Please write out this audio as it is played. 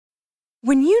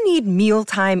When you need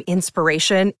mealtime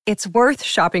inspiration, it's worth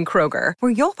shopping Kroger,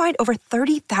 where you'll find over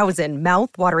 30,000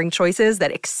 mouth-watering choices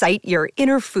that excite your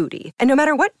inner foodie. And no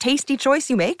matter what tasty choice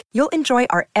you make, you'll enjoy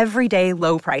our everyday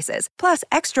low prices, plus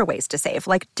extra ways to save,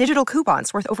 like digital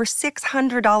coupons worth over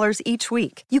 $600 each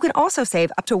week. You can also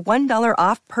save up to $1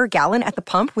 off per gallon at the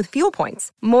pump with fuel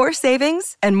points. More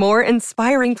savings and more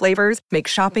inspiring flavors make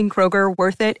shopping Kroger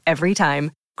worth it every time.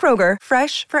 Kroger,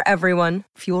 fresh for everyone.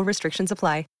 Fuel restrictions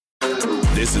apply.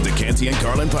 This is the Canty and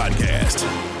Carlin podcast.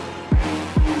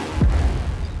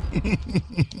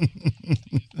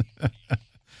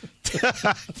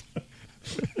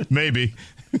 Maybe.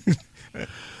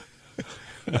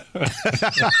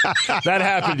 That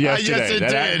happened yesterday. Yes, it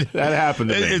did. That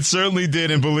happened to me. It certainly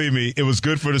did, and believe me, it was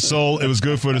good for the soul, it was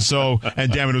good for the soul,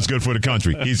 and damn it was good for the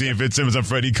country. He's Ian Fitzsimmons, I'm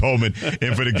Freddie Coleman,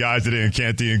 and for the guys today in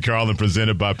Canty and Carlin,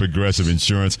 presented by Progressive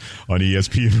Insurance on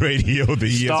ESPN Radio, the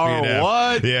Star ESPN app.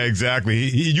 what? Yeah, exactly.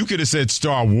 You could have said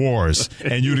Star Wars,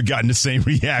 and you'd have gotten the same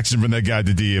reaction from that guy at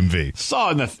the DMV. Saw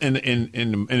in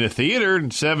the theater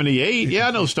in '78. Yeah,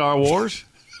 I know Star Wars.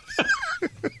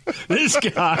 This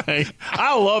guy,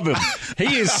 I love him.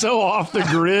 He is so off the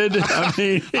grid. I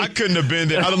mean, I couldn't have been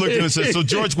there. I'd have looked at him and said, so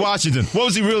George Washington, what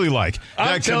was he really like?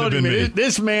 I'm telling you,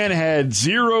 this man had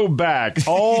zero back,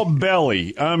 all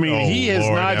belly. I mean, he has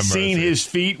Lord not have seen mercy. his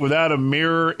feet without a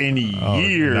mirror in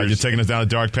years. Now you're taking us down a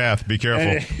dark path. Be careful.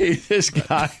 And this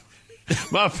guy, do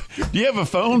you have a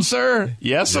phone, sir?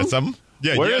 Yes, Yes'm?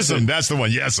 Yeah, Where Yes'm. is it? That's the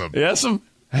one. Yes'm. Yes'm?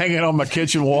 Hanging on my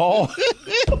kitchen wall.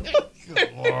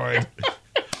 Lord.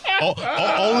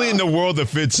 Only in the world of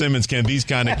Fitzsimmons can these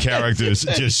kind of characters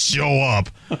just show up.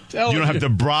 You don't have to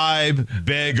bribe,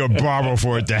 beg, or borrow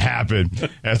for it to happen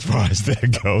as far as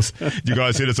that goes. You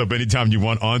guys hit us up anytime you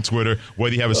want on Twitter,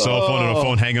 whether you have a cell phone or a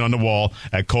phone hanging on the wall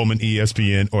at Coleman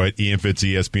ESPN or at Ian Fitz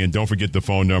ESPN. Don't forget the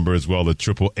phone number as well, at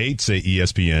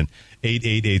 888-SAY-ESPN,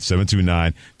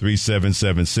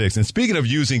 888-729-3776. And speaking of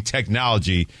using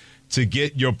technology to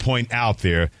get your point out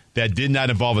there that did not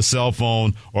involve a cell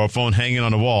phone or a phone hanging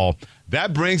on the wall,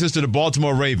 that brings us to the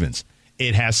Baltimore Ravens.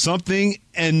 It has something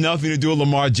and nothing to do with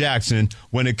Lamar Jackson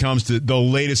when it comes to the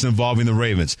latest involving the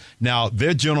Ravens. Now,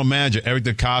 their general manager, Eric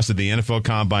DeCosta, the NFL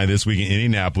Combine this week in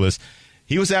Indianapolis,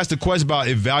 he was asked a question about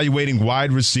evaluating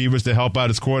wide receivers to help out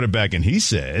his quarterback, and he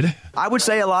said, I would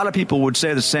say a lot of people would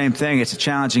say the same thing. It's a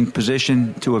challenging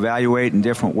position to evaluate in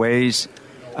different ways.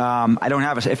 I don't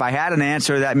have if I had an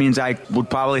answer, that means I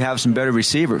would probably have some better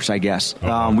receivers, I guess.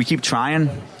 We keep trying.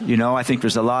 I think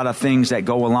there's a lot of things that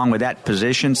go along with that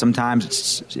position.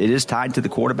 Sometimes it is tied to the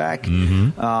quarterback.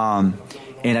 And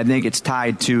I think it's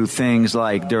tied to things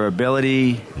like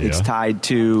durability. Yeah. It's tied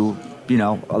to,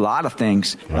 a lot of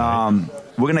things. Right.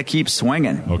 We're going to keep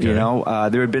swinging. Okay.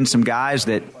 There have been some guys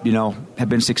that, have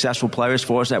been successful players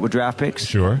for us that were draft picks.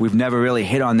 Sure. We've never really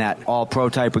hit on that all-pro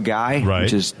type of guy, right,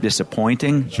 which is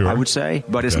disappointing, sure, I would say.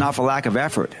 But it's not for lack of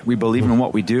effort. We believe in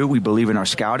what we do. We believe in our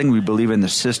scouting. We believe in the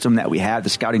system that we have, the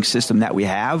scouting system that we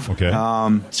have. Okay.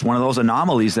 It's one of those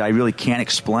anomalies that I really can't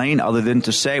explain other than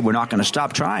to say we're not going to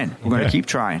stop trying. We're going to keep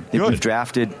trying. If we've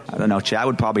drafted, I don't know, Chad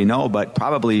would probably know, but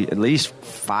probably at least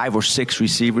 5 or 6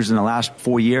 receivers in the last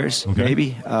 4 years,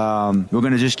 maybe. We're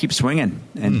going to just keep swinging,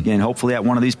 and hopefully at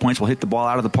one of these points we'll hit the ball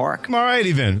out of the park. All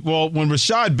righty then. Well, when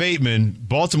Rashad Bateman,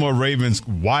 Baltimore Ravens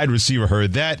wide receiver,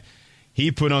 heard that,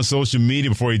 he put on social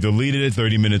media before he deleted it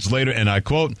 30 minutes later, and I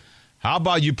quote, "How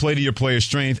about you play to your player's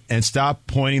strength and stop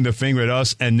pointing the finger at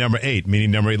us and number 8,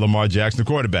 meaning number 8 Lamar Jackson, the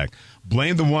quarterback.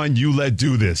 Blame the one you let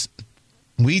do this.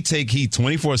 We take heat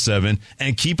 24/7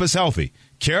 and keep us healthy.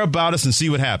 Care about us and see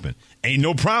what happens. Ain't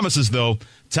no promises, though.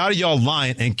 Tired of y'all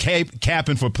lying and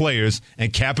capping for players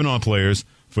and capping on players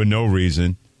for no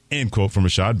reason." End quote from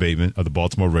Rashad Bateman of the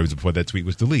Baltimore Ravens before that tweet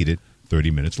was deleted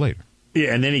 30 minutes later.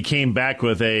 Yeah, and then he came back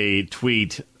with a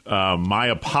tweet, my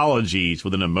apologies,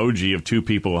 with an emoji of 2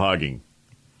 people hugging.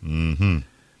 Mm-hmm.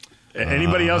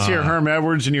 Anybody else hear Herm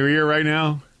Edwards in your ear right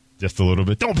now? Just a little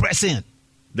bit. Don't press in.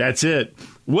 That's it.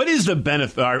 What is the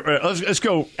benefit? Let's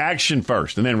go action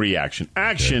first and then reaction.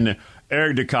 Action, okay.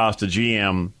 Eric DeCosta,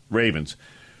 GM, Ravens.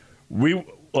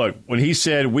 Look, when he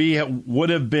said we would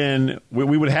have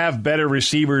better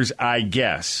receivers, I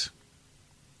guess,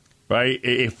 right?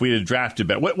 If we had drafted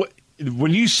better.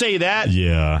 When you say that,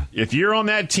 yeah, if you're on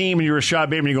that team and you're Rashad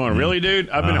Bateman, you're going, really, dude?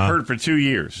 I've been hurt for 2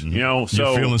 years. So you're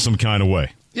feeling some kind of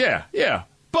way. Yeah.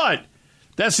 But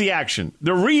that's the action.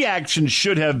 The reaction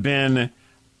should have been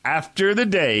after the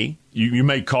day. You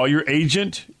may call your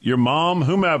agent, your mom,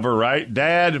 whomever, right?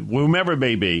 Dad, whomever it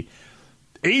may be.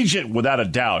 Agent, without a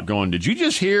doubt, going, did you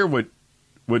just hear what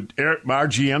Eric, our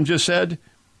GM, just said?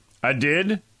 I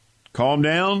did. Calm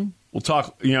down. We'll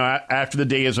talk, after the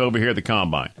day is over here at the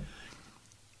Combine.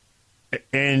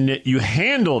 And you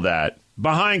handle that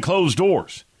behind closed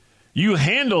doors. You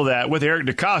handle that with Eric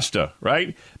DeCosta,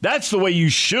 right? That's the way you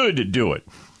should do it.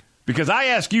 Because I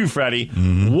ask you, Freddie,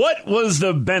 what was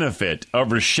the benefit of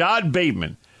Rashad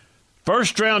Bateman,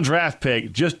 first-round draft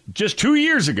pick just 2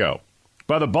 years ago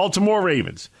by the Baltimore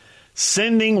Ravens,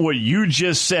 sending what you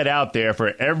just said out there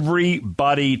for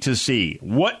everybody to see?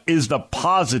 What is the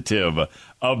positive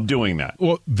of doing that?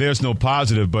 Well, there's no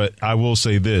positive, but I will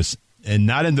say this, and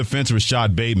not in defense of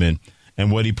Rashad Bateman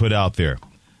and what he put out there,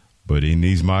 but in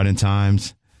these modern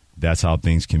times, that's how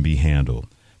things can be handled.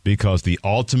 Because the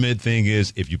ultimate thing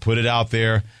is if you put it out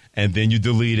there and then you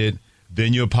delete it,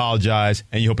 then you apologize,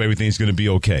 and you hope everything's going to be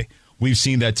okay. We've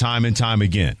seen that time and time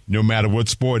again, no matter what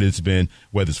sport it's been,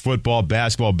 whether it's football,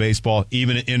 basketball, baseball,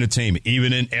 even in entertainment,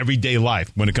 even in everyday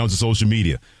life when it comes to social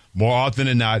media. More often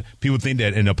than not, people think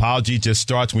that an apology just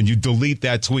starts when you delete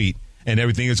that tweet and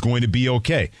everything is going to be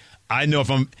okay. I know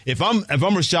if I'm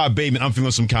Rashad Bateman, I'm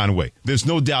feeling some kind of way. There's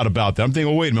no doubt about that. I'm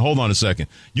thinking, wait a minute, hold on a second.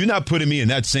 You're not putting me in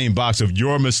that same box of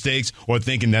your mistakes or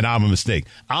thinking that I'm a mistake.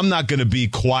 I'm not going to be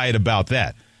quiet about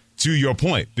that, to your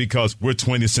point, because we're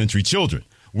 20th century children.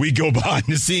 We go behind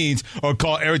the scenes or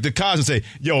call Eric DeCosta and say,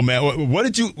 yo, man, what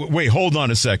did you – wait, hold on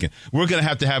a second. We're going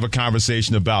to have a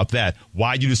conversation about that,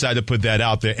 why you decided to put that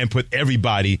out there and put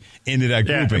everybody into that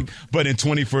grouping. Yeah. But in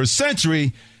 21st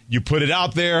century, you put it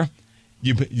out there.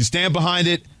 You stand behind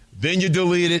it, then you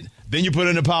delete it, then you put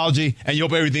an apology, and you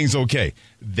hope everything's okay.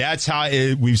 That's how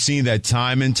we've seen that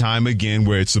time and time again,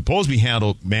 where it's supposed to be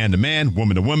handled man to man,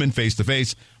 woman to woman, face to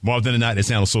face. More often than not, it's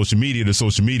handled social media to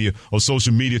social media or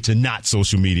social media to not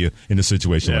social media in a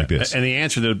situation like this. And the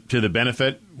answer to the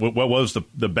benefit, what was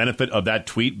the benefit of that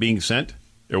tweet being sent?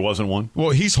 There wasn't one? Well,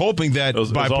 he's hoping that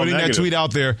by putting that tweet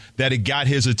out there that it got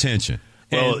his attention.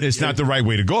 Well, it's not the right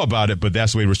way to go about it, but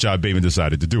that's the way Rashad Bateman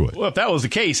decided to do it. Well, if that was the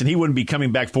case, and he wouldn't be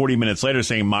coming back 40 minutes later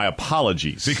saying, my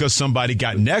apologies. Because somebody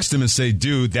got next to him and said,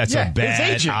 dude, that's a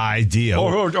bad idea.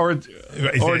 Or a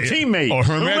teammate. Or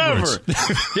whomever.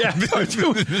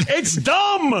 It's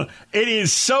dumb. It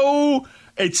is so,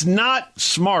 it's not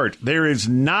smart. There's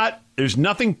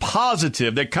nothing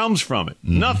positive that comes from it.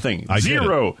 Nothing.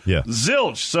 Zero.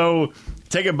 Zilch. So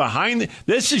take it behind.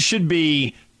 This should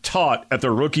be taught at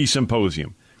the Rookie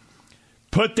Symposium.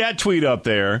 Put that tweet up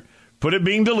there, put it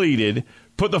being deleted,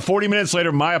 put the 40 minutes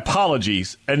later, my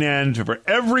apologies, and then for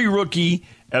every rookie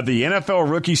at the NFL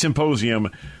Rookie Symposium,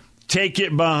 take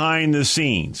it behind the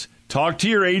scenes. Talk to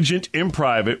your agent in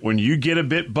private when you get a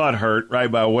bit butthurt, right,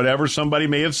 by whatever somebody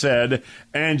may have said,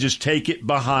 and just take it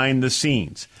behind the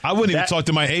scenes. I wouldn't even talk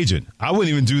to my agent. I wouldn't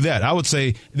even do that. I would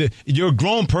say, you're a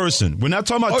grown person. We're not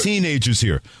talking about teenagers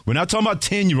here. We're not talking about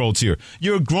 10-year-olds here.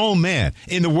 You're a grown man.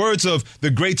 In the words of the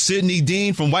great Sidney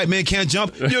Dean from White Man Can't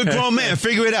Jump, you're a grown man.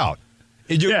 Figure it out.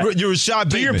 You're Rashad Bateman.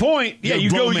 To your point,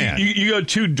 you go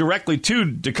directly to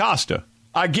DeCosta.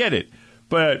 I get it.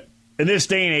 But in this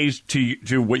day and age,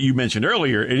 to what you mentioned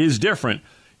earlier, it is different.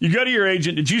 You go to your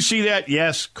agent. Did you see that?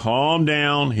 Yes. Calm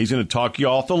down. He's going to talk you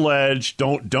off the ledge.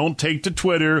 Don't take to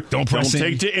Twitter. Don't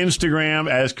take to Instagram.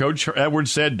 As Coach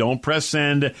Edwards said, don't press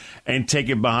send and take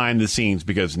it behind the scenes,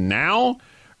 because now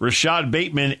Rashad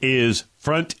Bateman is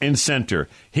front and center.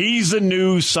 He's the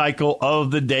news cycle of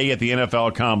the day at the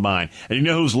NFL Combine. And you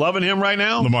know who's loving him right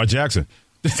now? Lamar Jackson.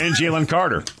 And Jalen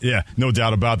Carter. Yeah, no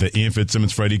doubt about that. Ian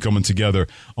Fitzsimmons, Freddie coming together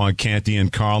on Canty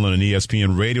and Carlin and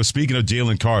ESPN Radio. Speaking of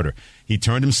Jalen Carter, he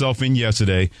turned himself in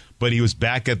yesterday, but he was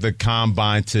back at the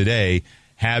Combine today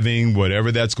having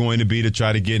whatever that's going to be to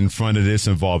try to get in front of this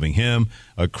involving him.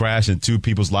 A crash and 2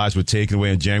 people's lives were taken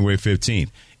away on January 15th.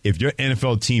 If your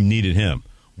NFL team needed him,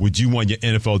 would you want your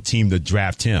NFL team to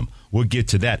draft him? We'll get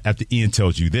to that after Ian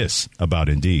tells you this about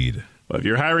Indeed. Well, if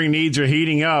your hiring needs are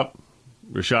heating up,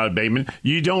 Rashad Bateman,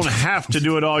 you don't have to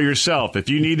do it all yourself. If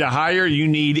you need to hire, you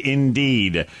need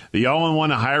Indeed, the all-in-one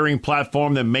hiring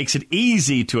platform that makes it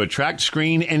easy to attract,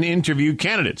 screen, and interview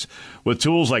candidates. With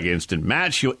tools like Instant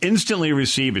Match, you'll instantly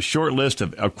receive a short list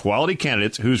of quality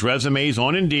candidates whose resumes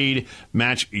on Indeed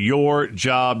match your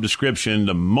job description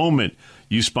the moment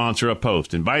you sponsor a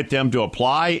post. Invite them to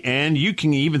apply, and you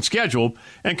can even schedule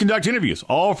and conduct interviews,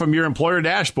 all from your employer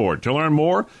dashboard. To learn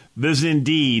more, visit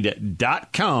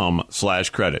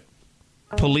Indeed.com/credit.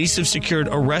 Police have secured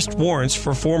arrest warrants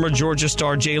for former Georgia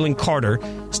star Jalen Carter,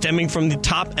 stemming from the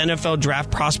top NFL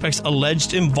draft prospect's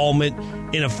alleged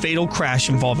involvement in a fatal crash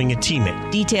involving a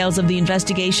teammate. Details of the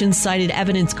investigation cited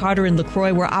evidence Carter and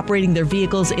LaCroix were operating their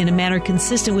vehicles in a manner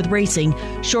consistent with racing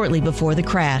shortly before the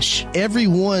crash.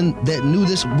 Everyone that knew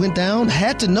this went down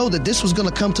had to know that this was going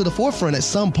to come to the forefront at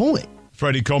some point.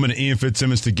 Freddie Coleman and Ian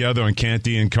Fitzsimmons together on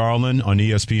Canty and Carlin on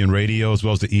ESPN Radio, as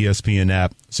well as the ESPN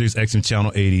app, SiriusXM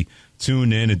Channel 80.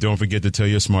 Tune in, and don't forget to tell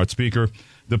your smart speaker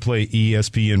to play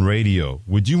ESPN Radio.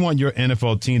 Would you want your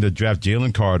NFL team to draft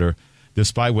Jalen Carter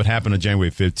despite what happened on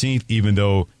January 15th, even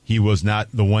though he was not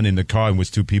the one in the car in which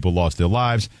two people lost their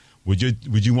lives? Would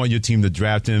you want your team to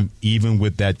draft him even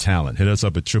with that talent? Hit us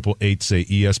up at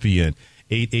 888-SAY-ESPN,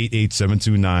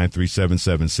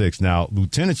 888-729-3776. Now,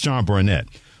 Lieutenant Sean Burnett,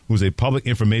 who's a public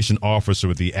information officer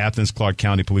with the Athens-Clarke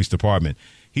County Police Department,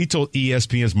 he told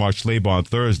ESPN's Mark Schlabach on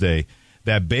Thursday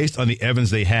that based on the evidence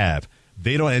they have,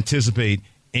 they don't anticipate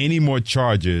any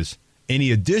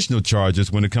additional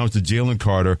charges when it comes to Jalen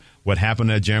Carter, what happened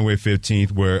at January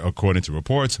 15th, where according to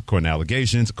reports, according to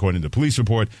allegations, according to the police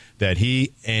report, that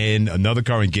he and another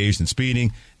car engaged in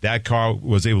speeding. That car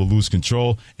was able to lose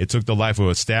control. It took the life of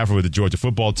a staffer with the Georgia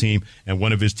football team and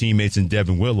one of his teammates in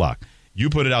Devin Whitlock. You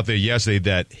put it out there yesterday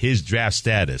that his draft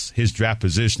status, his draft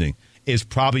positioning, is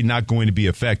probably not going to be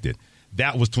affected.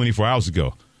 That was 24 hours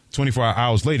ago. 24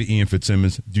 hours later, Ian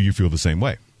Fitzsimmons, do you feel the same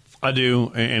way? I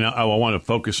do, and I want to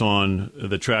focus on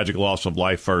the tragic loss of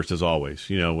life first, as always.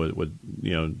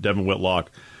 With Devin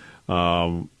Whitlock,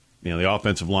 the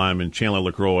offensive lineman, Chandler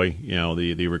LaCroix,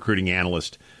 the recruiting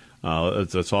analyst.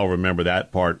 Let's all remember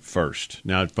that part first.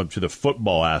 Now, to the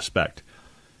football aspect,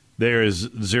 there is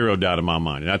zero doubt in my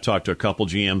mind. And I talked to a couple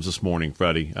GMs this morning,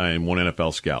 Freddie, and one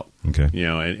NFL scout. Okay.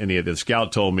 And the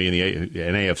scout told me, an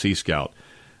AFC scout,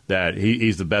 that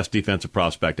he's the best defensive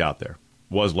prospect out there.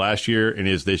 Was last year and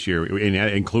is this year. And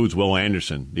that includes Will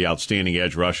Anderson, the outstanding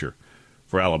edge rusher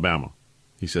for Alabama.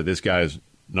 He said this guy is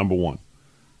number one.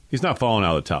 He's not falling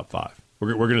out of the top five.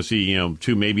 We're going to see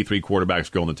 2, maybe 3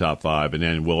 quarterbacks go in the top 5, and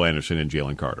then Will Anderson and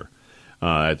Jalen Carter.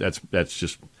 That's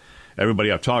just everybody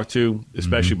I've talked to,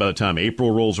 especially by the time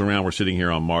April rolls around. We're sitting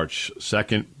here on March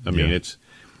 2nd. I mean,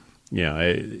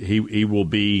 he will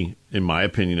be, in my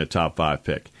opinion, a top 5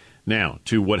 pick. Now,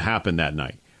 to what happened that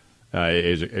night.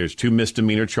 There's 2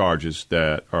 misdemeanor charges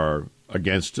that are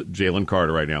against Jalen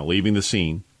Carter right now, leaving the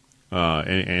scene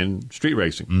and street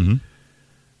racing. Mm-hmm.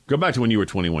 Go back to when you were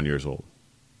 21 years old.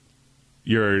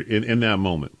 You're in that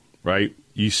moment, right?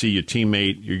 You see your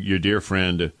teammate, your dear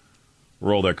friend,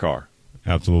 roll their car.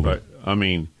 Absolutely. Right? I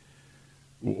mean,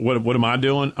 what am I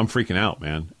doing? I'm freaking out,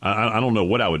 man. I don't know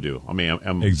what I would do. I mean,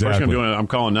 exactly. First thing I'm doing, I'm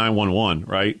calling 911,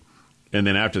 right? And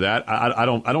then after that, I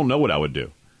don't know what I would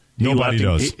do. Nobody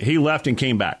does. He left and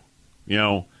came back,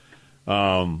 and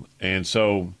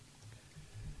so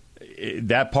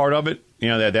that part of it,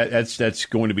 that's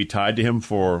going to be tied to him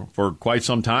for quite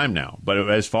some time now.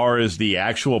 But as far as the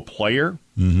actual player,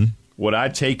 would I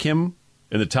take him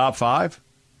in the top 5?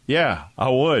 Yeah, I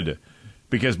would,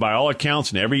 because by all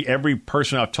accounts, and every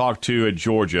person I've talked to at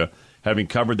Georgia, having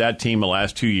covered that team the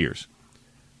last 2 years,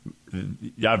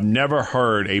 I've never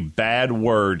heard a bad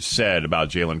word said about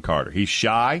Jalen Carter. He's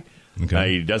shy.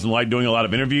 Okay. He doesn't like doing a lot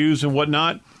of interviews and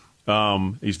whatnot.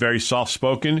 He's very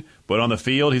soft-spoken, but on the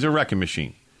field, he's a wrecking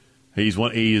machine. He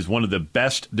is one of the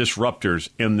best disruptors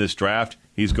in this draft.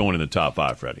 He's going in the top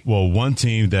 5, Freddie. Well, one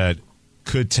team that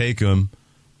could take him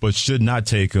but should not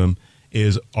take him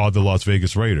are the Las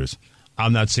Vegas Raiders.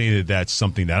 I'm not saying that that's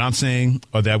something that I'm saying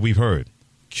or that we've heard.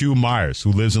 Q Myers,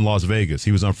 who lives in Las Vegas,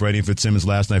 he was on Freddie and Fitzsimmons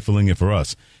last night filling in for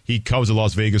us. He covers the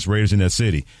Las Vegas Raiders in that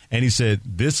city. And he said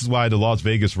this is why the Las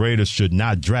Vegas Raiders should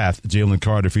not draft Jalen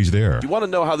Carter if he's there. You want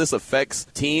to know how this affects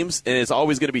teams, and it's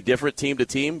always going to be different team to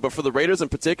team. But for the Raiders in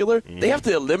particular, they have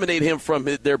to eliminate him from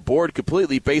their board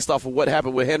completely based off of what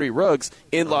happened with Henry Ruggs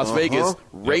in Las Vegas,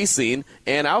 racing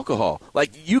and alcohol.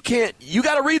 Like, you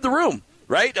got to read the room.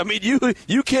 Right? I mean,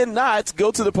 you cannot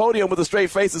go to the podium with a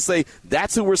straight face and say,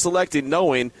 that's who we're selecting,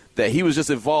 knowing that he was just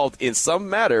involved in some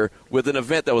matter with an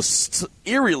event that was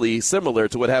eerily similar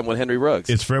to what happened with Henry Ruggs.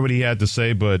 It's fair what he had to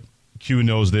say, but Q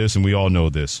knows this, and we all know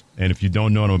this. And if you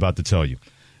don't know what I'm about to tell you,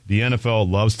 the NFL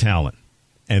loves talent,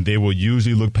 and they will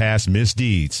usually look past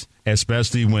misdeeds,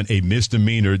 especially when a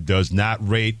misdemeanor does not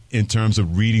rate in terms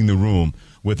of reading the room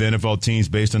with NFL teams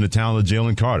based on the talent of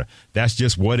Jalen Carter. That's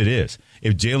just what it is.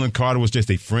 If Jalen Carter was just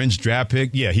a fringe draft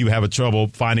pick, yeah, he would have a trouble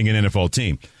finding an NFL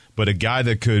team. But a guy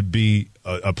that could be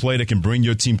a player that can bring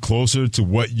your team closer to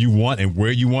what you want and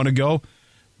where you want to go,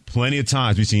 plenty of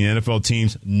times we've seen NFL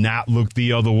teams not look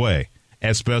the other way,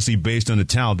 especially based on the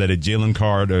talent that a Jalen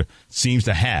Carter seems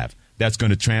to have. That's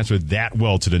going to transfer that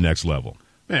well to the next level.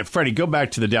 Man, Freddie, go back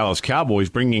to the Dallas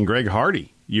Cowboys bringing in Greg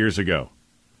Hardy years ago.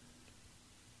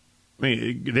 I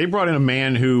mean, they brought in a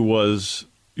man who was,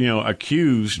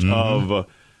 accused of,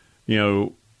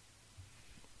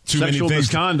 sexual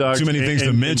misconduct. Too many things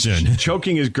to mention.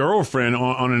 Choking his girlfriend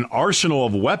on an arsenal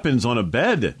of weapons on a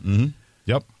bed. Mm-hmm.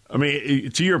 Yep. I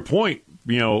mean, to your point,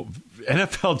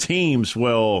 NFL teams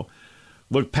will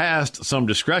look past some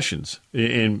discretions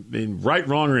in right,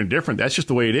 wrong, or indifferent. That's just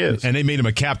the way it is. And they made him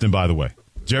a captain, by the way.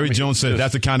 Jerry Jones said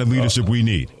that's the kind of leadership we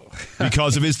need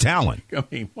because of his talent. I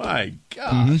mean, my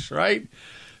gosh, right?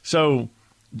 So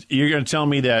you're going to tell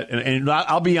me that, and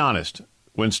I'll be honest,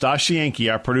 when Stassi Yankee,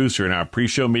 our producer, in our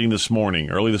pre-show meeting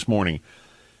early this morning,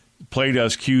 played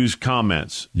us Q's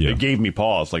comments, it gave me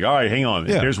pause. Like, all right, hang on.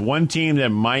 There's one team that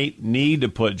might need to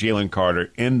put Jalen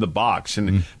Carter in the box.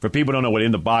 And for people who don't know what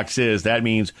in the box is, that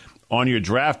means on your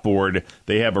draft board,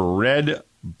 they have a red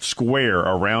square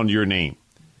around your name.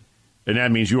 And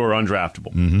that means you are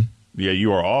undraftable. Mm-hmm. Yeah,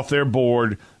 you are off their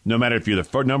board, no matter if you're the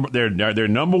first their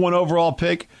number one overall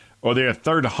pick or their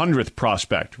 300th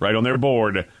prospect, right, on their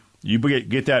board. You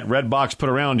get that red box put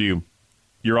around you,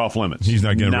 you're off limits. He's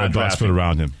not getting a red box put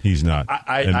around him. He's not.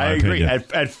 I agree.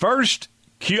 At first,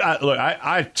 Q.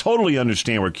 I totally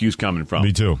understand where Q's coming from.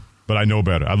 Me too. But I know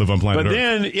better. I live on planet Earth. But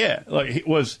then,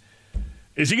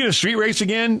 is he going to street race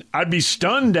again? I'd be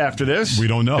stunned after this. We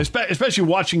don't know. Especially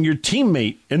watching your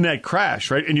teammate in that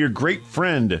crash, right? And your great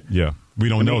friend. Yeah. We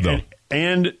don't know, though.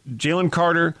 And Jalen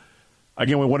Carter,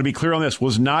 again, we want to be clear on this,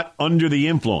 was not under the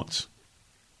influence.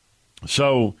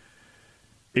 So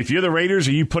if you're the Raiders,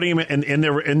 are you putting him in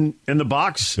the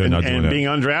box and being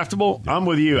undraftable? Yeah. I'm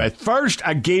with you. At first,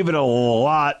 I gave it a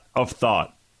lot of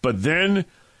thought. But then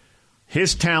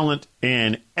his talent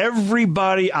and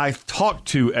everybody I've talked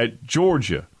to at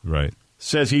Georgia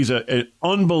says he's an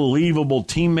unbelievable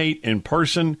teammate in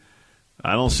person.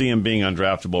 I don't see him being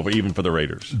undraftable, even for the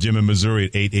Raiders. Jim in Missouri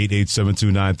at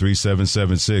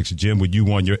 888-729-3776. Jim, would you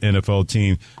want your NFL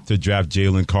team to draft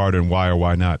Jalen Carter, and why or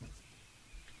why not?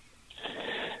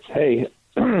 Hey,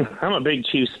 I'm a big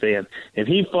Chiefs fan. If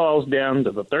he falls down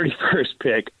to the 31st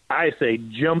pick, I say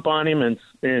jump on him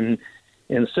and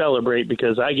celebrate,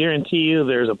 because I guarantee you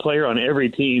there's a player on every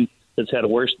team that's had a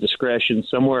worse discretion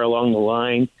somewhere along the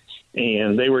line,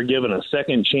 and they were given a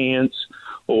second chance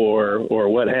or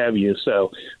what have you.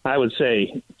 So I would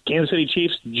say Kansas City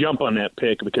Chiefs, jump on that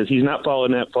pick, because he's not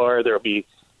falling that far. There will be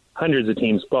hundreds of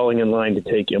teams falling in line to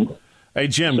take him. Hey,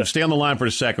 Jim, stay on the line for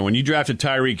a second. When you drafted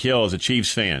Tyreek Hill as a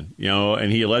Chiefs fan, and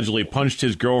he allegedly punched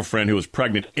his girlfriend who was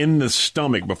pregnant in the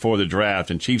stomach before the draft,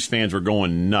 and Chiefs fans were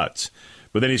going nuts.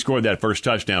 But then he scored that first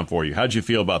touchdown for you. How'd you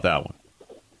feel about that one?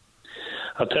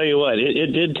 I'll tell you what,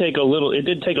 it did take a little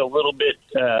bit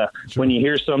when you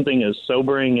hear something as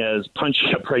sobering as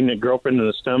punching a pregnant girlfriend in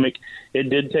the stomach.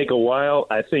 It did take a while.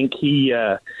 I think he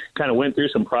kind of went through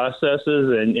some processes,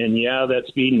 and that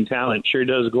speed and talent sure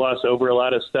does gloss over a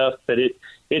lot of stuff, but it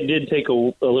did take a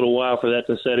little while for that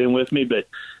to set in with me. But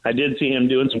I did see him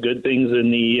doing some good things in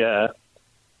the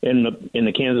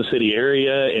Kansas City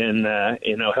area, and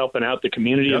helping out the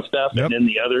community and stuff. And then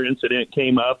the other incident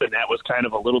came up, and that was kind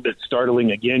of a little bit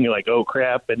startling again. You're like, oh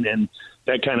crap, and then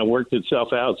that kind of worked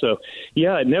itself out. So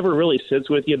it never really sits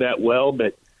with you that well,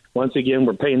 but once again,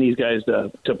 we're paying these guys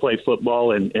to play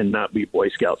football and not be Boy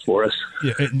Scouts for us.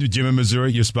 Yeah, Jim in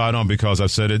Missouri, you're spot on, because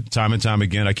I've said it time and time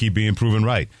again. I keep being proven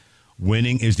right.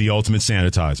 Winning is the ultimate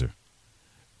sanitizer.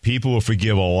 People will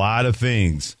forgive a lot of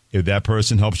things if that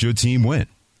person helps your team win.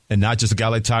 And not just a guy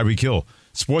like Tyreek Hill.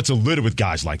 Sports are littered with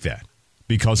guys like that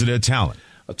because of their talent.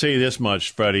 I'll tell you this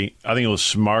much, Freddie. I think it was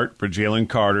smart for Jalen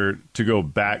Carter to go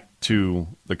back to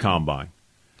the combine.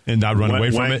 And not run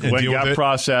away from it and when deal with it? When it got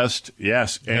processed,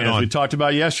 yes. And as we talked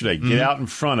about yesterday, get out in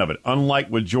front of it. Unlike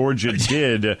what Georgia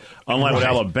did, unlike what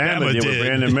Alabama did with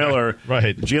Brandon Miller,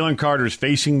 Jalen Carter's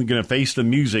going to face the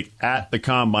music at the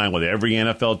combine with every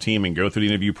NFL team and go through the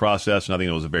interview process. And I think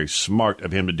it was very smart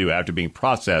of him to do after being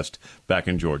processed back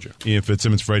in Georgia. Ian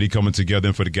Fitzsimmons, Freddie coming together.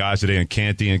 And for the guys today in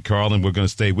Canty and Carlin, we're going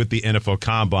to stay with the NFL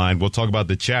Combine. We'll talk about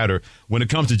the chatter when it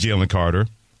comes to Jalen Carter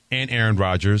and Aaron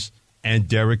Rodgers and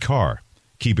Derek Carr.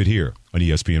 Keep it here on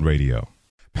ESPN Radio.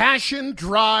 Passion,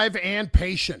 drive, and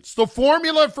patience. The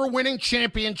formula for winning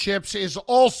championships is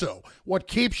also what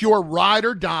keeps your ride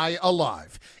or die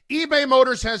alive. eBay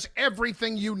Motors has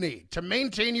everything you need to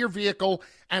maintain your vehicle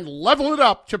and level it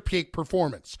up to peak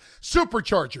performance.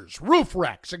 Superchargers, roof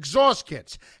racks, exhaust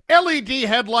kits, LED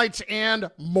headlights,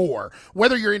 and more.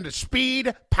 Whether you're into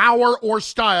speed, power, or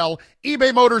style,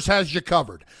 eBay Motors has you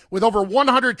covered. With over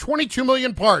 122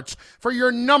 million parts for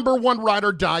your number one ride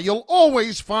or die, you'll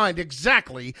always find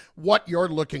exactly what you're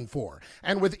looking for.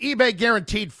 And with eBay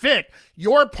Guaranteed Fit,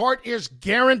 your part is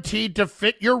guaranteed to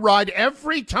fit your ride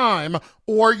every time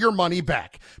or your money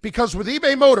back. Because with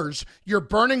eBay Motors, you're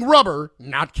burning rubber,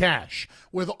 not not cash.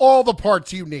 With all the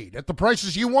parts you need at the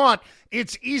prices you want,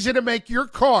 it's easy to make your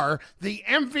car the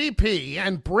MVP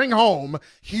and bring home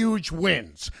huge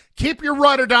wins. Keep your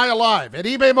ride or die alive at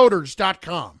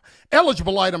ebaymotors.com.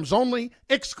 Eligible items only.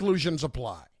 Exclusions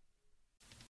apply.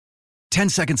 10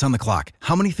 seconds on the clock.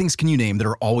 How many things can you name that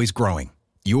are always growing?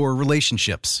 Your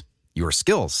relationships, your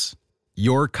skills,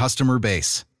 your customer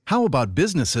base. How about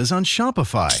businesses on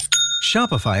Shopify?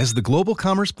 Shopify is the global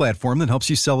commerce platform that helps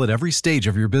you sell at every stage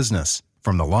of your business.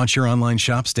 From the launch your online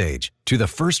shop stage, to the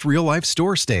first real-life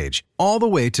store stage, all the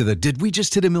way to the did we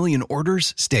just hit a million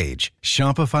orders stage.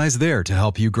 Shopify's there to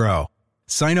help you grow.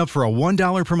 Sign up for a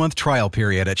 $1 per month trial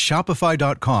period at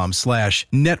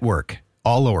shopify.com/network,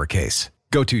 all lowercase.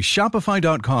 Go to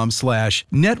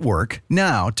shopify.com/network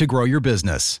now to grow your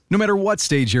business, no matter what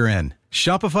stage you're in.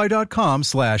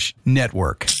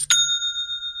 Shopify.com/network.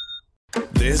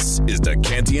 This is the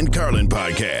Canty and Carlin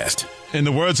podcast. In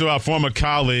the words of our former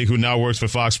colleague who now works for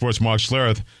Fox Sports, Mark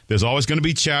Schlereth, there's always going to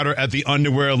be chatter at the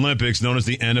Underwear Olympics known as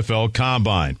the NFL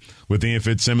Combine. With Ian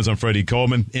Fitzsimmons, I'm Freddie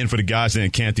Coleman, in for the guys in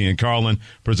Canty and Carlin,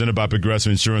 presented by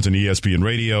Progressive Insurance and ESPN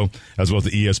Radio, as well as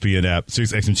the ESPN app,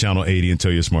 6XM Channel 80, and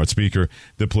tell your smart speaker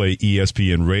to play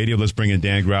ESPN Radio. Let's bring in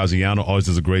Dan Graziano. Always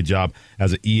does a great job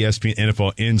as an ESPN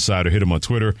NFL insider. Hit him on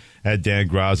Twitter at Dan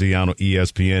Graziano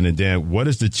ESPN. And Dan, what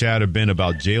has the chatter been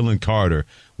about Jalen Carter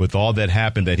with all that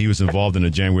happened that he was involved in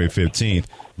on January 15th,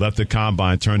 left the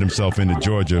Combine, turned himself into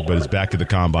Georgia, but is back at the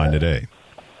Combine today?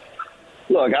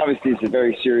 Look, obviously it's a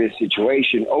very serious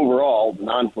situation. Overall,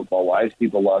 non-football-wise,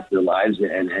 people lost their lives,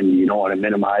 and you don't want to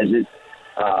minimize it.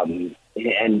 And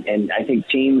I think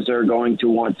teams are going to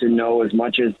want to know as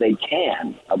much as they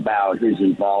can about his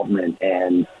involvement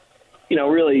and, you know,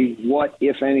 really what,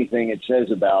 if anything, it says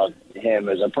about him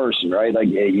as a person, right? Like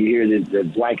you hear the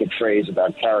blanket phrase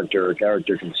about character or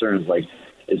character concerns, like,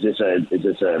 is this a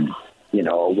you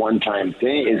know, a one-time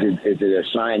thing? Is it a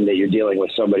sign that you're dealing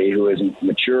with somebody who isn't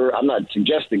mature? I'm not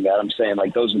suggesting that. I'm saying,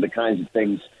 like, those are the kinds of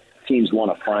things teams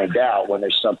want to find out when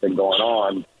there's something going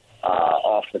on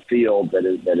off the field that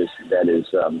is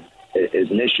an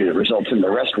issue that results in the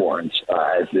arrest warrants,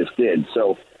 as this did.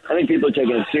 So I think people are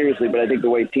taking it seriously, but I think the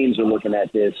way teams are looking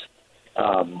at this,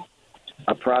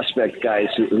 a prospect, guys,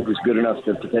 who's good enough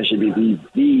to potentially be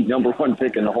the number one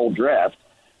pick in the whole draft,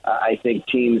 I think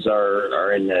teams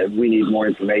are in we need more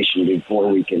information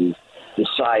before we can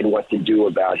decide what to do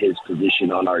about his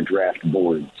position on our draft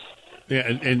boards.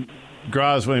 Yeah, and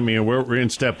Graz, I mean, we're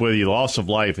in step with you. Loss of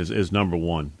life is number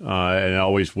one, and it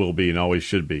always will be and always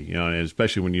should be. You know, and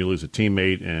especially when you lose a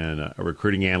teammate and a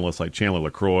recruiting analyst like Chandler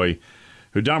LaCroix,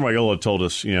 who Don Raiola told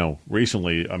us, you know,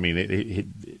 recently. I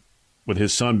mean, with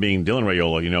his son being Dylan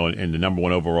Raiola, you know, and the number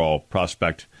one overall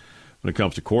prospect when it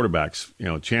comes to quarterbacks, you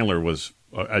know, Chandler was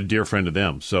a dear friend of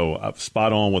them. So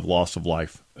spot on with loss of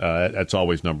life. That's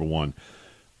always number one.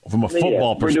 From a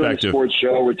football perspective. We're doing a sports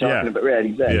show. We're talking about, right,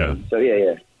 exactly. Yeah. So,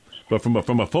 yeah. But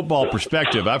from a football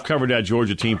perspective, I've covered that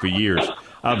Georgia team for years.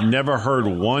 I've never heard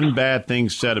one bad thing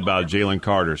said about Jalen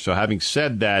Carter. So having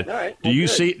said that, do you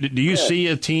see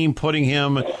a team putting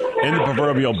him in the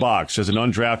proverbial box as an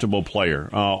undraftable player?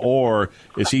 Or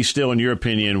is he still, in your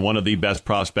opinion, one of the best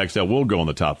prospects that will go in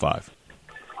the top five?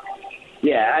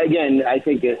 Yeah, again, I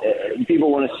think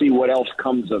people want to see what else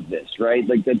comes of this, right?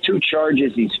 Like the two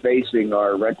charges he's facing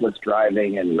are reckless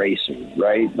driving and racing,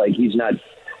 right? Like he's not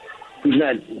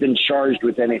been charged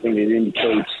with anything that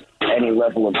indicates any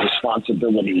level of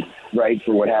responsibility, right,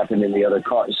 for what happened in the other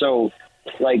car. So,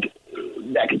 like,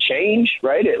 that could change,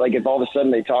 right? Like if all of a sudden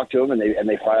they talk to him and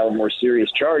they file a more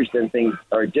serious charge, then things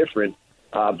are different.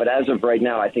 But as of right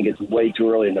now, I think it's way too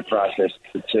early in the process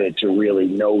to really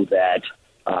know that.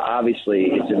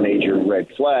 Obviously, it's a major red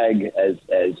flag, as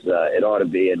it ought to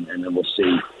be, and then we'll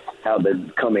see how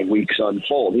the coming weeks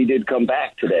unfold. He did come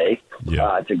back today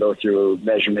to go through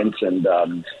measurements and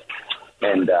I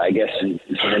guess some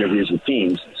interviews with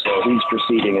teams. So he's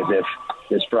proceeding as if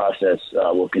this process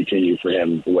will continue for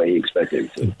him the way he expected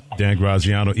it to. Dan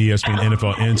Graziano, ESPN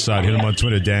NFL Insight. Hit him on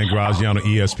Twitter, Dan Graziano,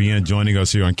 ESPN, joining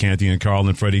us here on Canty and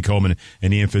Carlin, Freddie Coleman,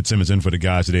 and Ian Fitzsimmons in for the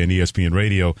guys today on ESPN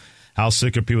Radio. How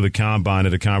sick are people of the Combine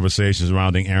of the conversations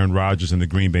surrounding Aaron Rodgers and the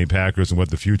Green Bay Packers and what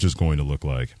the future is going to look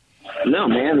like? No,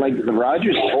 man. Like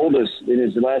Rodgers told us in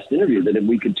his last interview that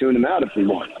we could tune him out if we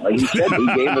want. Like he said, he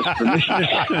gave us permission.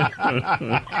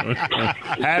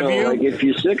 Have you? Like, if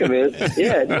you're sick of it,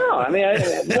 yeah. No, I mean,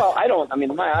 I don't. I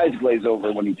mean, my eyes glaze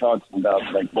over when he talks about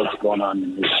like what's going on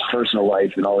in his personal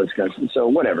life and all this kind of stuff. So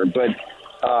whatever. But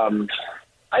I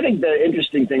think the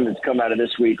interesting thing that's come out of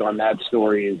this week on that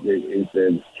story is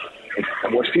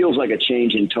what feels like a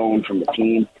change in tone from the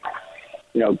team.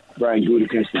 Brian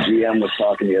Gutekunst, the GM, was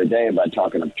talking the other day about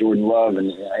talking up Jordan Love,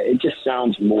 and it just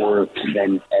sounds more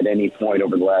than at any point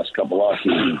over the last couple off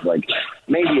seasons like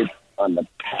maybe it's on the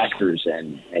Packers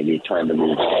and maybe time to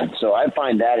move on. So I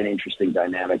find that an interesting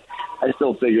dynamic. I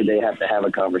still figure they have to have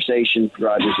a conversation,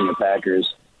 Rodgers and the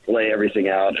Packers, lay everything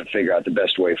out and figure out the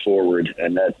best way forward,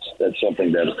 and that's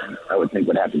something that I would think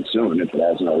would happen soon if it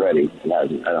hasn't already. I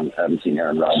haven't seen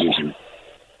Aaron Rodgers in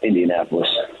Indianapolis.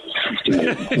 Too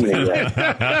many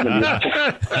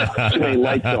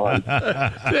lights on.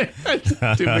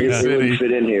 Too big It wouldn't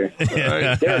fit in here.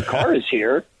 Derek Carr is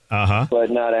here,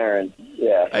 but not Aaron.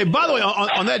 Yeah. Hey, by the way,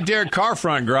 on that Derek Carr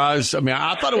front, Graz, I mean,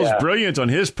 I thought it was brilliant on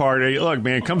his part. Hey, look,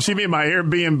 man, come see me in my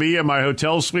Airbnb, in my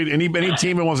hotel suite. Any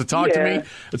team that wants to talk to me,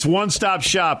 it's one-stop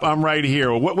shop. I'm right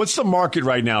here. What's the market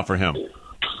right now for him?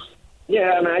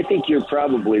 Yeah, I mean, I think you're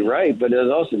probably right, but there's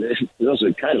also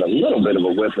kind of a little bit of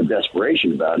a whiff of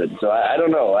desperation about it. So I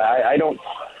don't know. I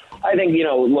think,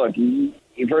 look,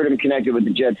 you've heard him connected with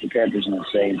the Jets, the Panthers, and the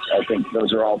Saints. I think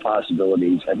those are all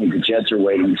possibilities. I think the Jets are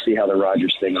waiting to see how the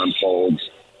Rodgers thing unfolds.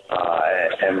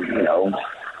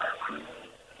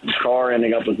 Carr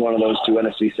ending up with one of those two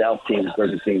NFC South teams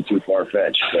doesn't seem too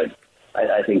far-fetched, but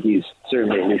I think he's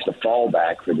certainly at least a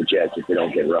fallback for the Jets if they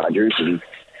don't get Rodgers, and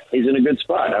he's in a good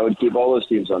spot. I would keep all those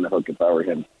teams on the hook if I were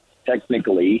him.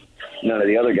 Technically, none of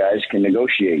the other guys can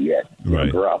negotiate yet.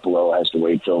 Right. Garoppolo has to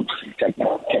wait till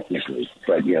technically.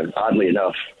 But, oddly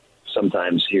enough,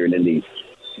 sometimes here in Indy,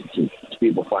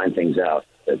 people find things out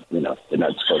that, they're not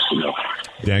supposed to know.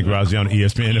 Dan Graziano,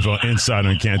 ESPN NFL Insider,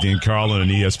 and Canty and Carlin on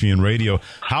ESPN Radio.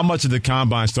 How much of the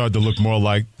Combine started to look more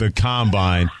like the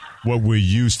Combine, what we're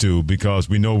used to, because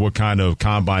we know what kind of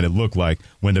Combine it looked like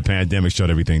when the pandemic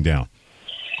shut everything down?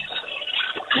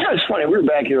 Yeah, it's funny. We were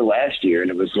back here last year, and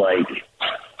it was like,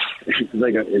 is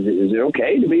it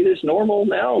okay to be this normal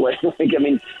now?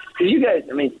 Because you guys,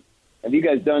 have you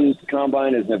guys done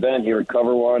Combine as an event here at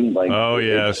Cover One?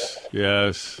 Yes.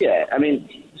 Yeah,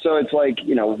 so it's like,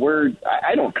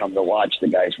 I don't come to watch the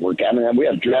guys work out. We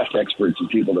have draft experts and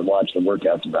people that watch the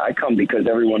workouts, but I come because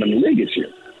everyone in the league is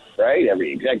here, right?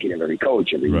 Every executive, every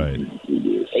coach, every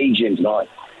agent, and all.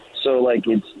 So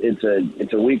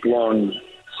it's a week long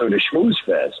sort of schmooze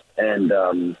fest, and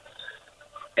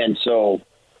so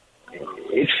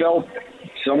it felt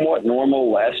somewhat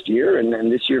normal last year,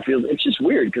 and this year it's just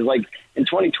weird because in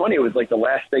 2020 it was like the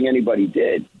last thing anybody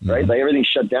did, right? Like everything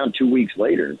shut down 2 weeks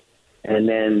later, and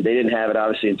then they didn't have it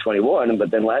obviously in 21,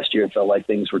 but then last year it felt like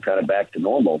things were kind of back to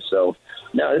normal. So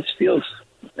no, this feels.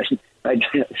 I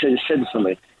said to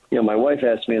somebody, my wife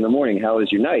asked me in the morning, how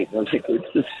was your night? And I was like,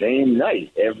 it's the same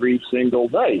night every single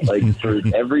night, for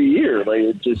every year.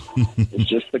 It's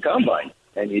just the Combine.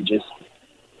 And you just,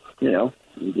 you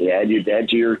add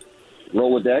to your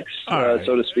Rolodex,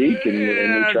 so to speak, and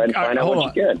you try to find out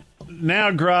what you can.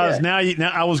 Now, Graz, now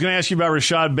I was going to ask you about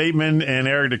Rashad Bateman and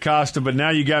Eric DeCosta, but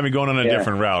now you got me going on a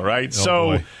different route, right?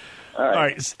 All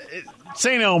right.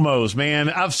 St. Elmo's, man.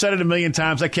 I've said it a million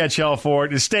times. I catch hell for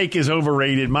it. The steak is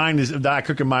overrated. Mine that I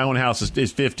cook in my own house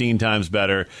is 15 times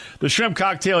better. The shrimp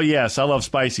cocktail, yes, I love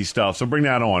spicy stuff, so bring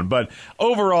that on. But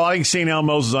overall, I think St.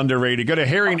 Elmo's is underrated. Go to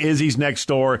Harry and Izzy's next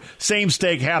door. Same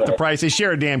steak, half the price. They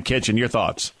share a damn kitchen. Your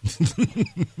thoughts?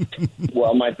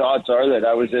 Well, my thoughts are that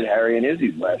I was at Harry and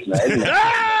Izzy's last night.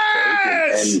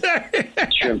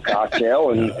 And shrimp cocktail,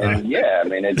 and yeah,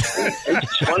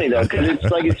 it's funny though because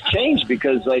it's changed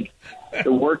because the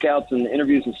workouts and the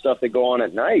interviews and stuff that go on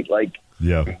at night,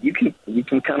 you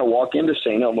can kind of walk into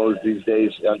St. Elmo's these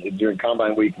days during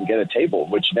Combine where you can get a table,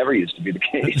 which never used to be the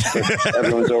case.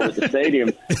 Everyone's over at the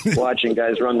stadium watching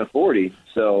guys run the 40.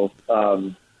 So,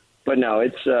 but no,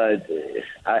 it's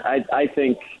I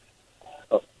think.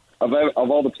 Of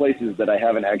all the places that I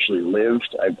haven't actually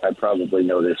lived, I probably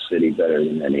know this city better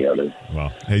than any other. Well,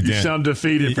 hey, Dan, you sound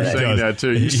defeated for saying that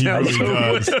too. He really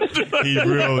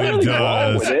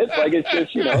does. With it,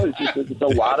 it's a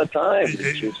lot of time.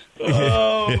 It's just,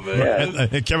 man.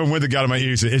 And Kevin Winter got in my ear.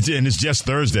 He said, it's just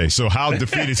Thursday. So how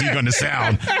defeated is he going to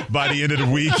sound by the end of the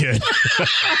weekend?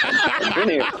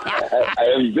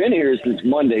 I've been here since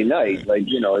Monday night.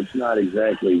 It's not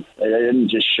exactly. I didn't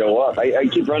just show up. I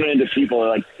keep running into people who are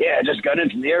like, yeah, I just got in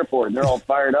from the airport, and they're all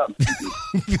fired up.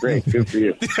 Great, good for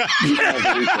you. Great,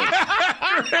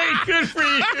 good for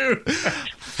you.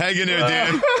 Hang in there,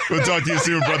 Dan. We'll talk to you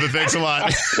soon, brother. Thanks a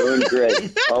lot. Doing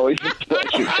great. Always a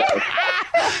pleasure, guys.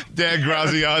 Dan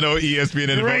Graziano, ESPN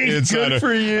NFL Great, Insider. good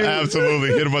for you. Absolutely.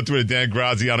 Hit him on Twitter, Dan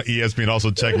Graziano, ESPN.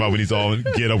 Also check him out when he's on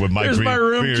Get Up with Mike Here's Green. my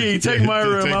room key. Take my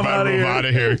room. Take I'm my out room out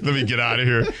of of here. Let me get out of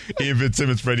here. Ian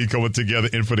Fitzsimmons, Freddie coming together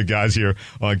in for the guys here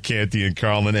on Canty and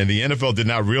Carlin. And the NFL did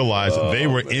not realize they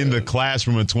were in the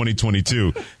classroom in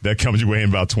 2022. That comes your way in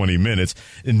about 20 minutes.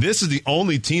 And this is the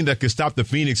only team that could stop the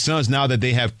Phoenix Suns now that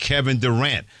they have Kevin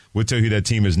Durant. We'll tell you who that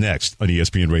team is next on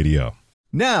ESPN Radio.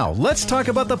 Now, let's talk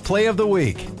about the play of the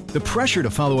week. The pressure to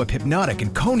follow up Hypnotic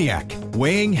and Cognac,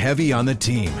 weighing heavy on the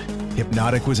team.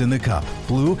 Hypnotic was in the cup,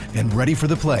 blue, and ready for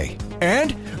the play.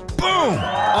 And boom!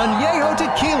 Añejo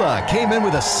Tequila came in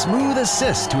with a smooth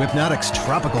assist to Hypnotic's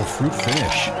tropical fruit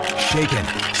finish.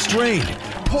 Shaken, strained,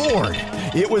 poured.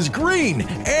 It was green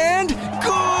and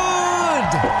good!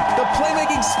 The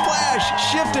playmaking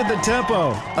splash shifted the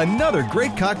tempo. Another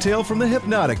great cocktail from the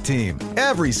Hypnotic team.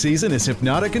 Every season is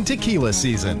Hypnotic and Tequila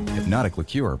season. Hypnotic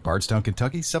Liqueur, Bardstown,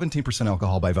 Kentucky, 17%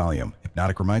 alcohol by volume.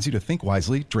 Hypnotic reminds you to think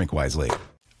wisely, drink wisely.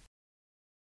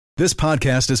 This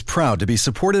podcast is proud to be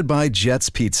supported by Jets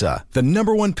Pizza, the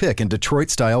 #1 pick in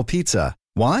Detroit-style pizza.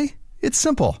 Why? It's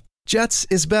simple. Jets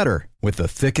is better. With the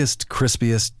thickest,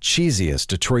 crispiest, cheesiest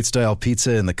Detroit-style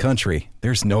pizza in the country,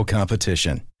 there's no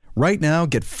competition. Right now,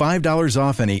 get $5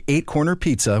 off any 8-corner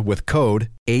pizza with code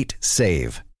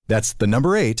 8SAVE. That's the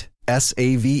number 8,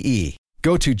 S-A-V-E.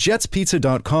 Go to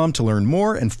jetspizza.com to learn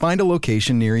more and find a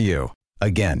location near you.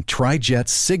 Again, try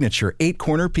Jet's signature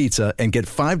 8-corner pizza and get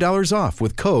 $5 off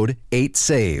with code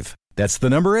 8SAVE. That's the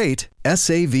number 8,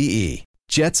 S-A-V-E.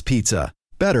 Jet's Pizza.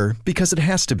 Better because it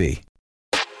has to be.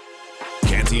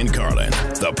 Canty and Carlin,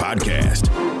 the podcast.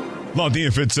 Long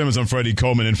Ian Fitzsimmons, I'm Freddie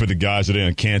Coleman in for the guys today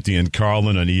on Canty and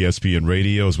Carlin on ESPN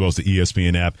Radio as well as the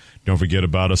ESPN app. Don't forget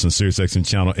about us on SiriusXM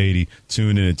Channel 80.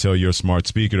 Tune in and tell your smart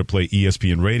speaker to play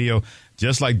ESPN Radio.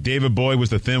 Just like David Bowie was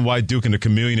the thin white duke and the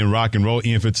chameleon in rock and roll,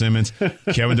 Ian Fitzsimmons,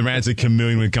 Kevin Durant's a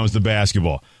chameleon when it comes to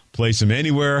basketball. Place him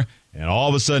anywhere, and all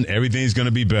of a sudden, everything's going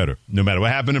to be better. No matter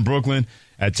what happened in Brooklyn,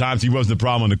 at times he wasn't the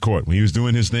problem on the court. When he was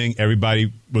doing his thing,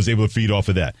 everybody was able to feed off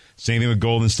of that. Same thing with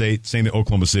Golden State, same thing with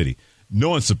Oklahoma City. No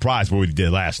one's surprised by what he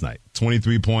did last night.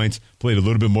 23 points, played a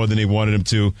little bit more than they wanted him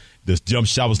to. The jump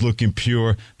shot was looking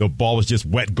pure. The ball was just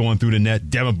wet going through the net.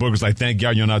 Devin Booker's like, thank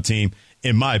God you're on our team.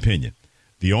 In my opinion,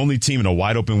 the only team in a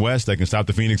wide-open West that can stop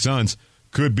the Phoenix Suns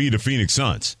could be the Phoenix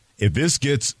Suns. If this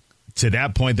gets to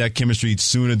that point, that chemistry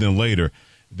sooner than later,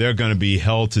 they're going to be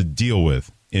hell to deal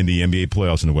with in the NBA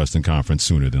playoffs in the Western Conference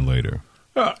sooner than later.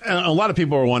 A lot of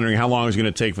people are wondering how long it's going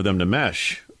to take for them to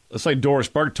mesh. It's like Doris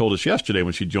Burke told us yesterday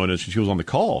when she joined us. She was on the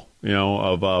call,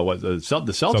 of the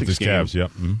Celtics game. Cavs, yeah.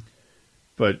 Mm-hmm.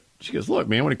 But she goes, look,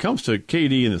 man, when it comes to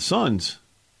KD and the Suns,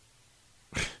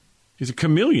 he's a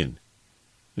chameleon.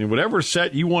 I mean, whatever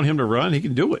set you want him to run, he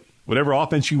can do it. Whatever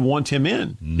offense you want him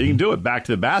in, he can do it. Back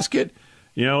to the basket,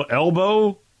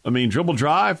 elbow, dribble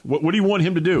drive. What do you want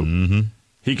him to do? Mm-hmm.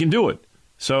 He can do it.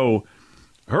 So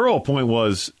her whole point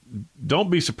was, don't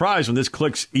be surprised when this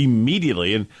clicks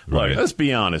immediately. And look, let's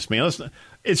be honest, man.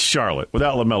 It's Charlotte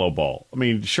without LaMelo Ball. I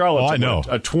mean, Charlotte's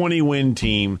a 20-win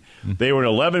team. They were an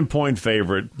 11-point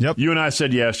favorite. Yep. You and I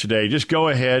said yesterday, just go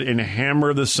ahead and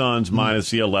hammer the Suns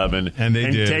minus the 11 and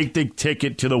did. Take the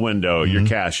ticket to the window. You're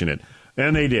cashing it.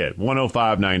 And they did,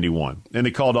 105-91. And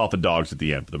they called off the dogs at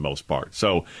the end for the most part.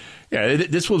 So, yeah,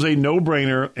 this was a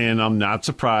no-brainer, and I'm not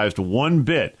surprised one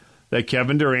bit that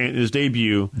Kevin Durant, his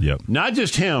debut, not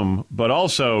just him, but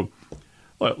also,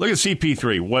 look at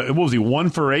CP3. What was he, 1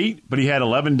 for 8, but he had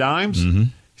 11 dimes? Mm-hmm.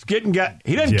 He's getting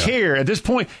he doesn't care at this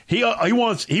point. He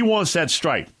wants that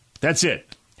stripe. That's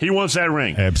it. He wants that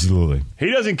ring. Absolutely. He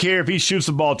doesn't care if he shoots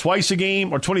the ball twice a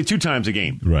game or 22 times a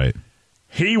game. Right.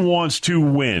 He wants to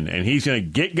win, and he's going to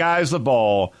get guys the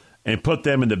ball and put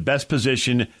them in the best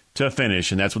position to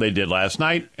finish, and that's what they did last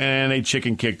night, and they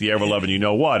chicken kicked the ever-loving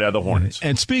you-know-what out of the Hornets.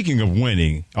 And speaking of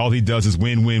winning, all he does is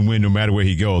win, win, win no matter where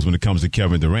he goes when it comes to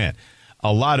Kevin Durant.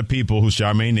 A lot of people who shall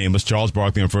remain nameless, Charles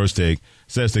Barkley on First Take,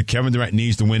 says that Kevin Durant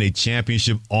needs to win a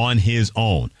championship on his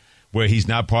own, where he's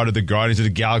not part of the Guardians of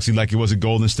the Galaxy like he was at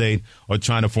Golden State or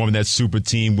trying to form that super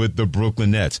team with the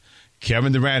Brooklyn Nets.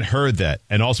 Kevin Durant heard that,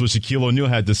 and also Shaquille O'Neal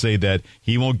had to say that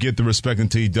he won't get the respect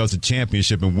until he does the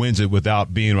championship and wins it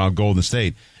without being around Golden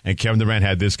State. And Kevin Durant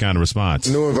had this kind of response.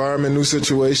 New environment, new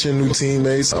situation, new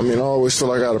teammates. I always feel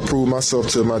like I got to prove myself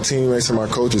to my teammates and my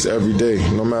coaches every day,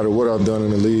 no matter what I've done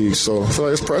in the league. So I feel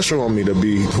like it's pressure on me to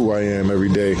be who I am every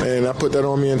day. And I put that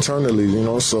on me internally,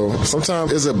 So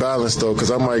sometimes it's a balance, though, because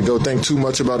I might go think too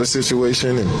much about a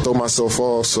situation and throw myself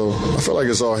off. So I feel like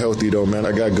it's all healthy, though, man.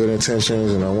 I got good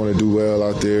intentions, and I want to do well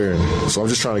out there. And so I'm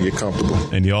just trying to get comfortable.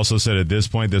 And he also said at this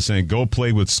point, they're saying, go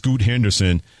play with Scoot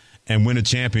Henderson and win a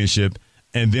championship.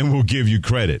 and then we'll give you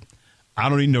credit. I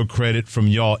don't need no credit from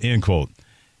y'all, end quote.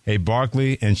 Hey,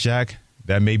 Barkley and Shaq,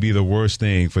 that may be the worst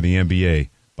thing for the NBA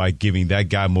by giving that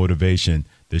guy motivation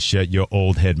to shut your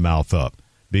old head mouth up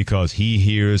because he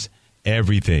hears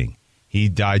everything. He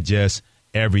digests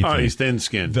everything. Oh, he's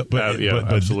thin-skinned.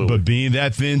 Absolutely. But being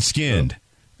that thin-skinned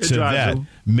to that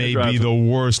may be the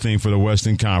worst thing for the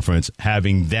Western Conference,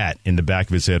 having that in the back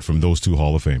of his head from those two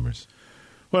Hall of Famers.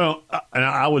 Well, and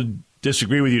I would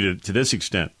disagree with you to this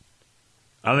extent.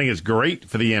 I think it's great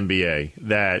for the NBA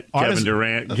that Kevin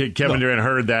Durant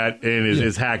heard that and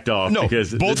is hacked off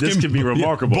because this can be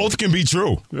remarkable. Both can be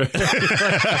true. Both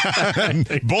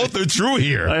are true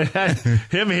here.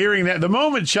 Him hearing that, the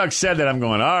moment Chuck said that, I'm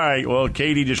going, all right, well,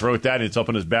 KD just wrote that and it's up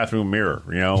in his bathroom mirror.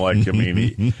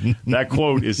 That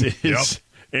quote is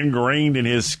ingrained in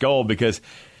his skull because,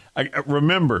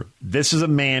 remember, this is a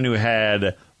man who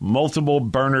had multiple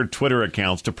burner Twitter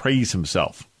accounts to praise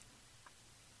himself.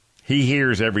 He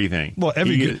hears everything. Well,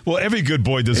 every good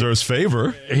boy deserves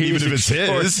favor, even if it's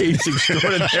his. He's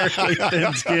extraordinarily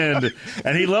thin-skinned,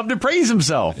 and he loved to praise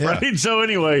himself, right? So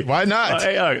anyway, why not?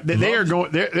 They are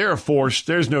going. They're a force.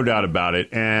 There's no doubt about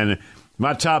it. And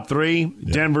my top three: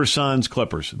 Denver, Suns,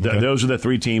 Clippers. Those are the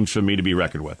three teams for me to be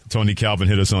reckoned with. Tony Calvin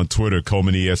hit us on Twitter,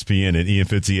 Coleman ESPN, and Ian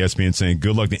Fitz ESPN, saying,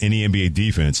 "Good luck to any NBA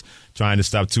defense trying to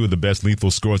stop two of the best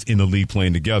lethal scorers in the league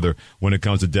playing together when it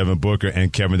comes to Devin Booker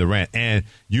and Kevin Durant." And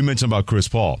you mentioned about Chris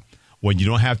Paul. When you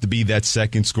don't have to be that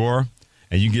second scorer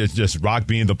and you get just Rock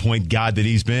being the point guard that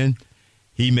he's been,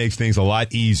 he makes things a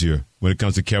lot easier when it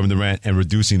comes to Kevin Durant and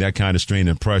reducing that kind of strain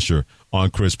and pressure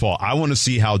on Chris Paul. I want to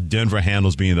see how Denver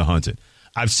handles being the hunted.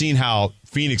 I've seen how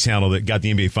Phoenix handled it, got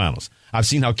the NBA Finals. I've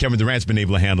seen how Kevin Durant's been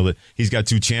able to handle it. He's got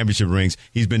 2 championship rings.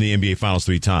 He's been to the NBA Finals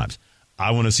 3 times.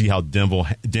 I want to see how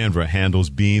Denver handles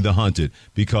being the hunted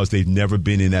because they've never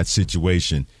been in that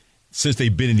situation since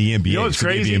they've been in the NBA. You know what's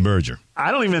crazy? The merger.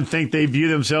 I don't even think they view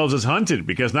themselves as hunted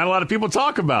because not a lot of people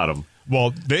talk about them.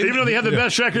 Well, even though they have the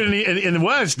best record in the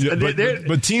West,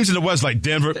 but teams in the West like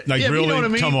Denver, really, you know what I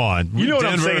mean? Come on, you know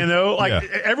Denver, what I'm saying though.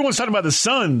 Everyone's talking about the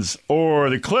Suns or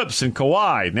the Clips and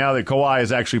Kawhi. Now that Kawhi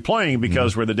is actually playing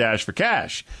because we're the dash for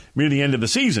cash near the end of the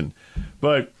season,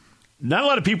 but not a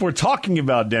lot of people are talking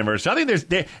about Denver. So I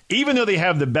think even though they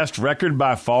have the best record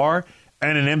by far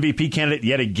and an MVP candidate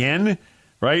yet again,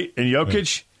 right, and Jokic.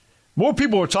 Right. More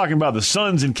people are talking about the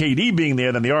Suns and KD being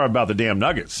there than they are about the damn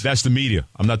Nuggets. That's the media.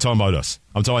 I'm not talking about us.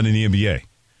 I'm talking in the NBA.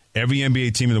 Every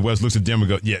NBA team in the West looks at Denver and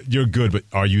goes, yeah, you're good, but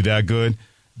are you that good?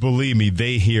 Believe me,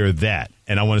 they hear that.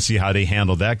 And I want to see how they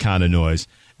handle that kind of noise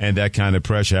and that kind of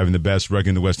pressure, having the best record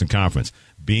in the Western Conference.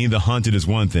 Being the hunted is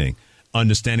one thing.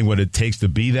 Understanding what it takes to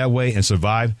be that way and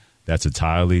survive, that's a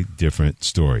entirely different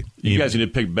story. You guys need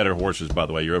to pick better horses, by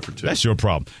the way. You're 0 for 2. That's your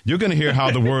problem. You're going to hear how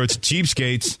the words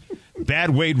cheapskates,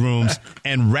 bad weight rooms,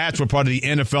 and rats were part of the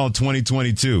NFL in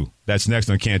 2022. That's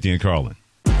next on Canty and Carlin.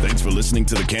 Thanks for listening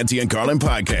to the Canty and Carlin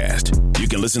podcast. You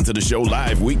can listen to the show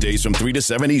live weekdays from 3 to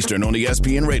 7 Eastern on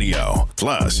ESPN Radio.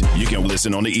 Plus, you can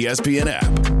listen on the ESPN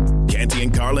app. Canty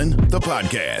and Carlin, the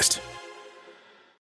podcast.